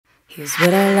Here's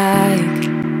what I like.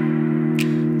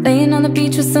 Laying on the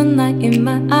beach with sunlight in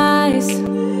my eyes,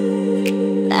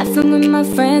 laughing with my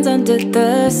friends under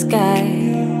the sky,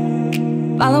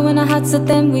 following our hearts so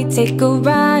then we take a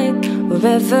ride.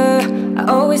 Wherever, I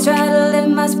always try to let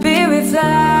my spirit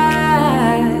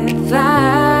fly,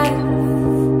 fly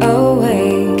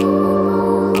away.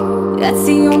 That's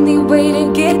the only way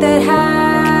to get that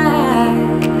high,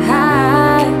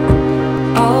 high,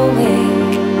 always.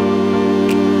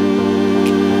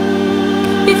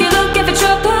 If you're looking for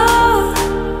trouble,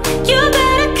 you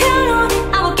better count on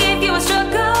it. I will give you a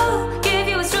struggle, give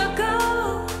you a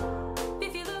struggle.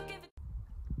 If you're looking for...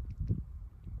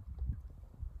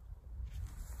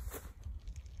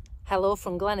 Hello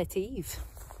from Loch Etive.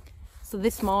 So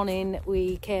this morning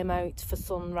we came out for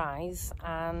sunrise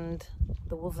and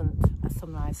there wasn't a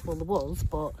sunrise. Well, there was,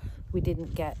 but we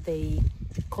didn't get the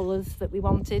colours that we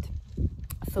wanted.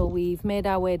 So we've made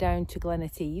our way down to Loch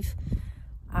Etive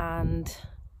and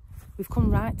we've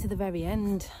come right to the very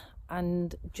end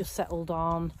and just settled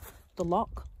on the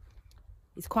loch.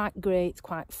 It's quite grey, it's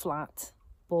quite flat,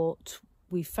 but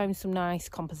we've found some nice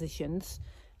compositions,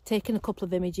 taken a couple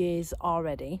of images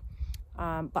already,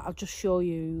 but I'll just show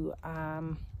you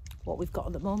what we've got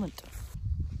at the moment.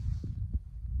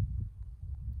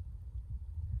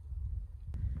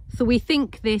 So we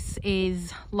think this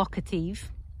is Loch Etive,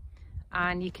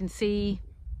 and you can see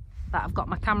that I've got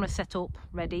my camera set up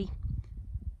ready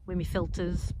with my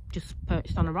filters just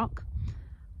perched on a rock.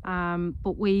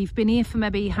 But we've been here for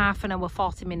maybe half an hour,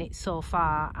 40 minutes so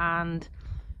far, and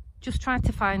just tried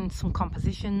to find some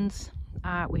compositions.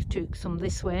 We've took some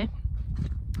this way,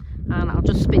 and I'll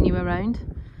just spin you around,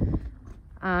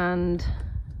 and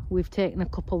we've taken a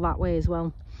couple that way as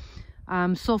well.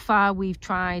 So far we've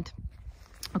tried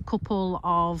a couple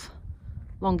of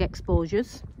long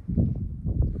exposures,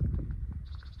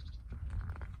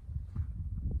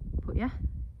 but yeah,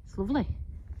 it's lovely.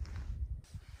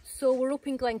 So we're up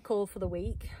in Glencoe for the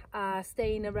week,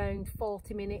 staying around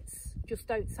 40 minutes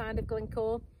just outside of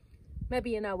Glencoe,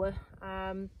 maybe an hour.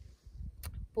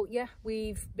 But yeah,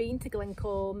 we've been to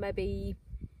Glencoe maybe,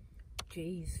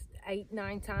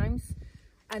 8-9 times,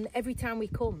 and every time we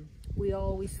come we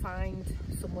always find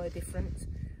somewhere different.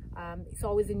 It's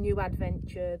always a new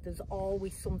adventure, there's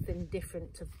always something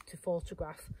different to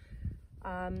photograph.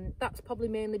 That's probably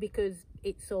mainly because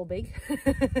it's so big.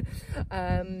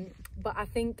 But I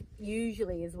think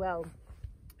usually as well,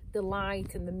 the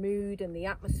light and the mood and the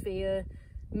atmosphere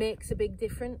makes a big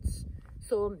difference.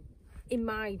 So in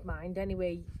my mind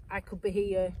anyway, I could be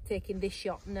here taking this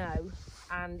shot now,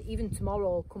 and even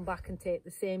tomorrow come back and take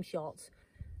the same shots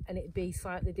and it'd be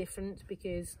slightly different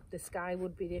because the sky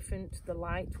would be different, the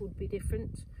light would be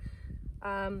different.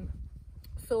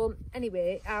 So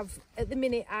anyway, at the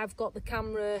minute I've got the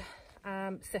camera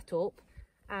set up,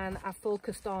 and I've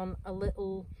focused on a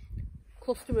little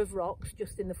cluster of rocks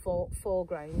just in the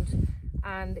foreground,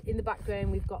 and in the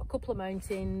background we've got a couple of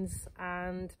mountains,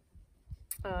 and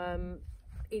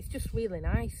it's just really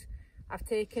nice. I've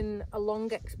taken a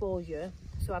long exposure,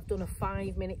 so I've done a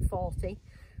 5-minute 40,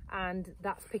 and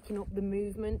that's picking up the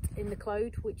movement in the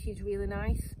cloud, which is really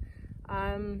nice.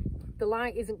 The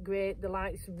light isn't great, the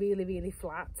light's really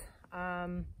flat,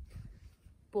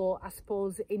 but I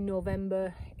suppose in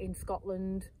November in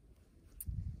Scotland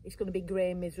it's going to be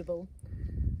grey and miserable.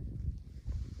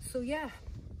 So yeah,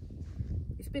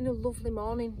 it's been a lovely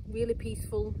morning, really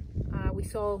peaceful. We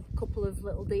saw a couple of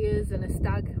little deers and a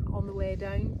stag on the way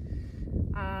down.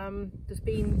 There's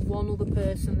been one other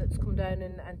person that's come down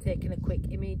and taken a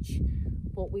quick image,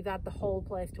 but we've had the whole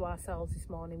place to ourselves this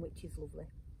morning, which is lovely.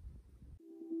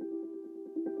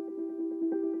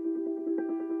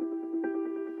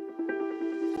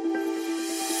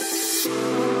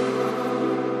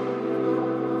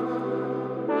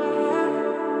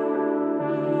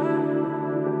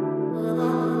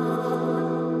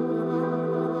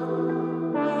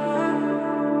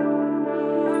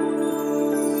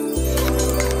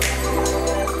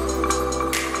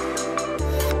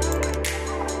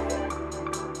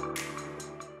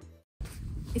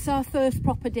 It's our first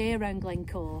proper day around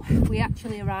Glencoe. We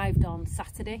actually arrived on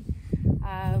Saturday.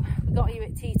 We got here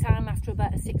at tea time after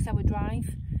about a 6-hour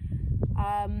drive.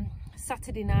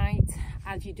 Saturday night,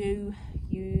 as you do,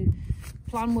 you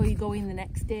plan where you're going the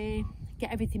next day,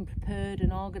 get everything prepared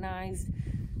and organised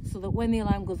so that when the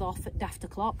alarm goes off at daft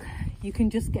o'clock, you can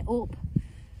just get up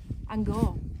and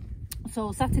go.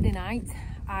 So Saturday night,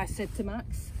 I said to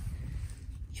Max,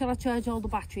 shall I charge all the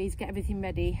batteries, get everything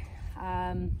ready?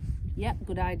 Yep,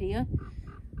 good idea.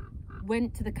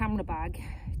 Went to the camera bag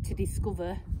to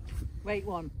discover... Wait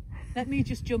one, let me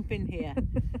just jump in here.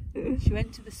 She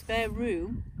went to the spare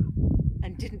room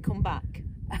and didn't come back.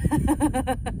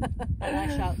 And I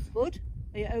shout, "Bud,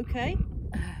 are you okay?"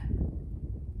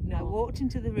 No. I walked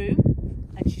into the room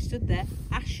and she stood there,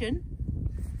 ashen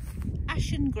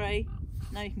grey.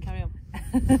 Now you can carry on.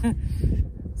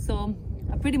 So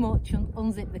I pretty much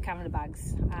unzipped the camera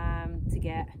bags to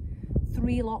get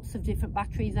 3 lots of different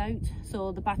batteries out.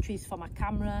 So the batteries for my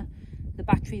camera, the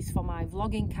batteries for my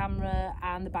vlogging camera,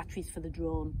 and the batteries for the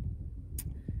drone.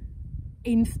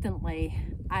 Instantly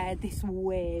I had this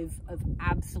wave of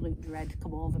absolute dread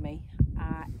come over me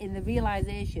in the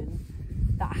realization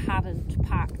that I hadn't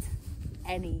packed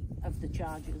any of the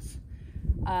chargers.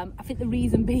 I think the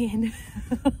reason being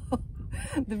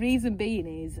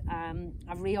is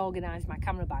I've reorganized my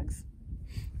camera bags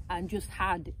and just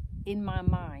had in my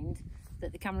mind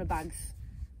that the camera bags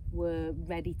were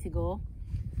ready to go.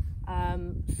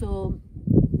 So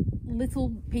little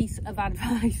piece of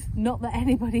advice, not that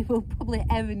anybody will probably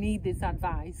ever need this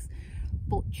advice,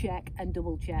 but check and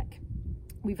double check.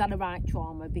 We've had a right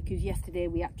trauma because yesterday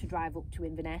we had to drive up to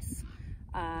Inverness.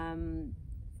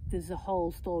 There's a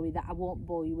whole story that I won't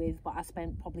bore you with, but I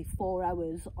spent probably 4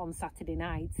 hours on Saturday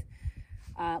night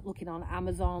looking on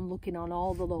Amazon, looking on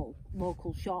all the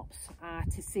local shops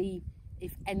to see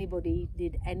if anybody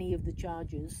did any of the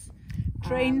chargers.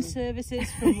 Train services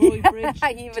from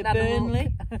Roybridge to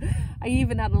Burnley. I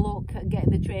even had a look at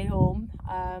getting the train home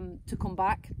to come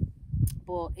back,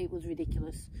 but it was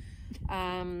ridiculous.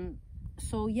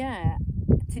 So yeah,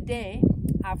 today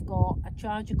I've got a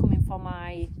charger coming for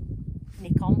my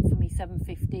Nikon, for me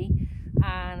 750,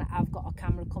 and I've got a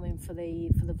camera coming for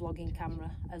the vlogging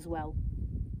camera as well.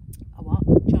 A what?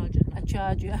 Charger. A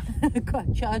charger. I've got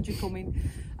a charger coming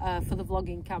for the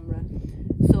vlogging camera.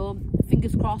 So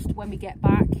fingers crossed when we get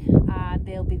back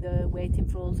they'll be there waiting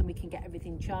for us and we can get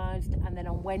everything charged, and then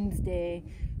on Wednesday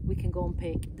we can go and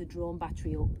pick the drone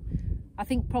battery up. I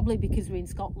think probably because we're in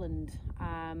Scotland,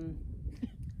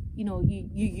 you know, you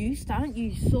used, aren't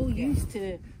you, so used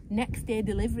to next day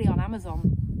delivery on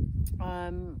Amazon.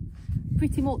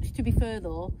 Pretty much, to be fair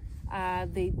though,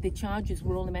 the chargers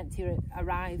were only meant to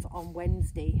arrive on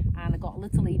Wednesday, and I got a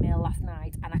little email last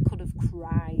night and I could have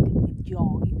cried with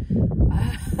joy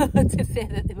to say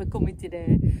that they were coming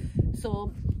today.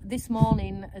 So this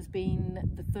morning has been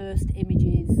the first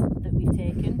images that we've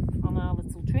taken on our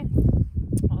little trip.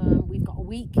 We've got a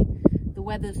week. The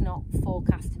weather's not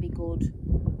forecast to be good,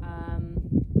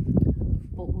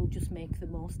 but we'll just make the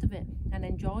most of it and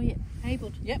enjoy it. Hey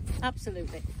bud? Yep,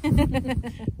 absolutely.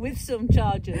 With some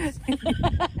chargers.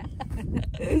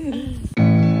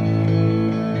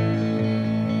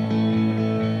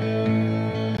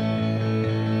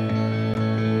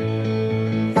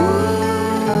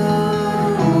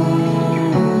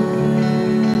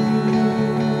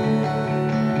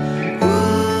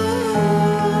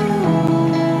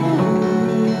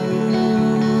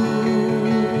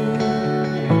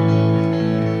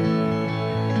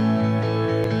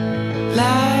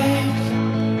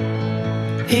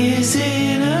 Is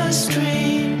in a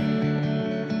stream,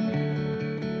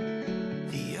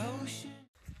 the ocean.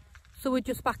 So we're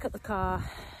just back at the car.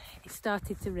 It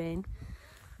started to rain.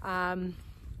 I'm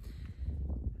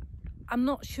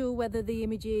not sure whether the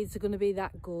images are going to be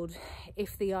that good.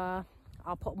 If they are,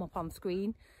 I'll put them up on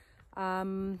screen.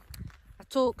 I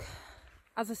took,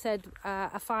 as I said,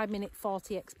 a 5-minute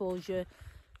 40 exposure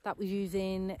that was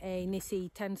using a Nisi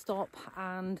 10 stop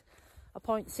and a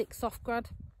 0.6 soft grad.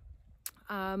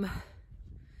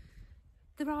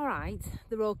 They're all right,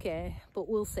 they're okay, but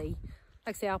we'll see.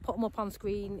 Like I say, I'll put them up on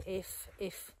screen if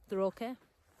they're okay.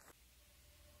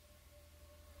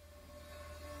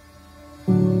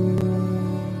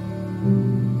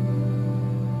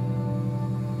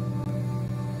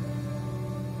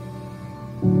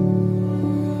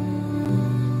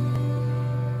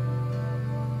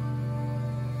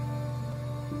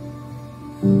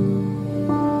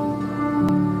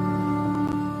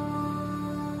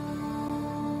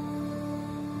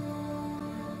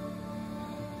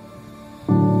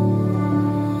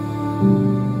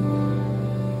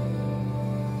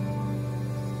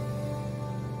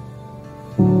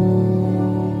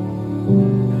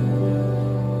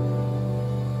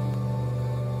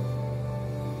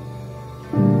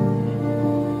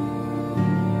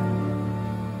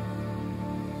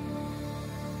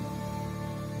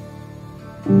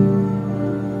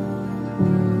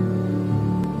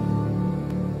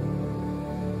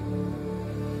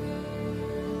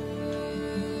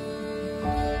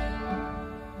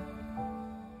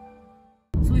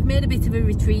 Made a bit of a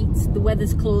retreat. The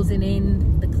weather's closing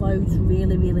in, the clouds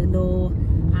really low,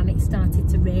 and it started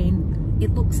to rain.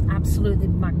 It looks absolutely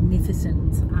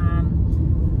magnificent.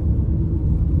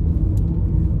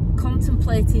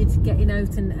 contemplated getting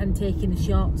out and taking a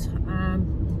shot,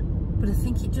 but I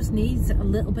think it just needs a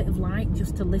little bit of light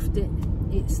just to lift it.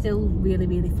 It's still really,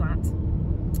 really flat.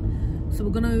 So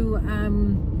we're going to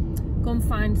go and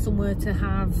find somewhere to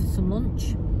have some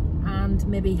lunch and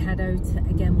maybe head out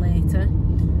again later.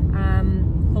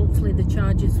 Hopefully the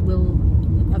chargers will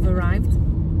have arrived.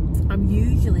 I'm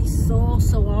usually so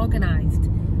organised.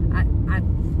 I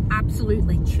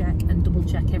absolutely check and double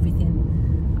check everything,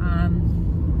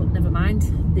 but never mind,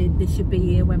 they should be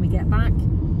here when we get back.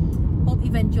 Hope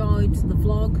you've enjoyed the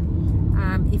vlog.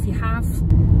 If you have,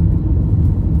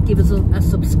 give us a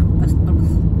subscribe.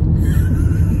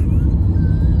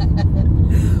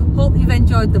 Hope you've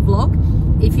enjoyed the vlog.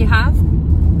 If you have,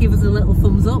 give us a little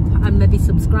thumbs up and maybe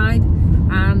subscribe,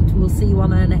 and we'll see you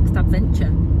on our next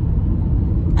adventure.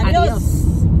 Adios.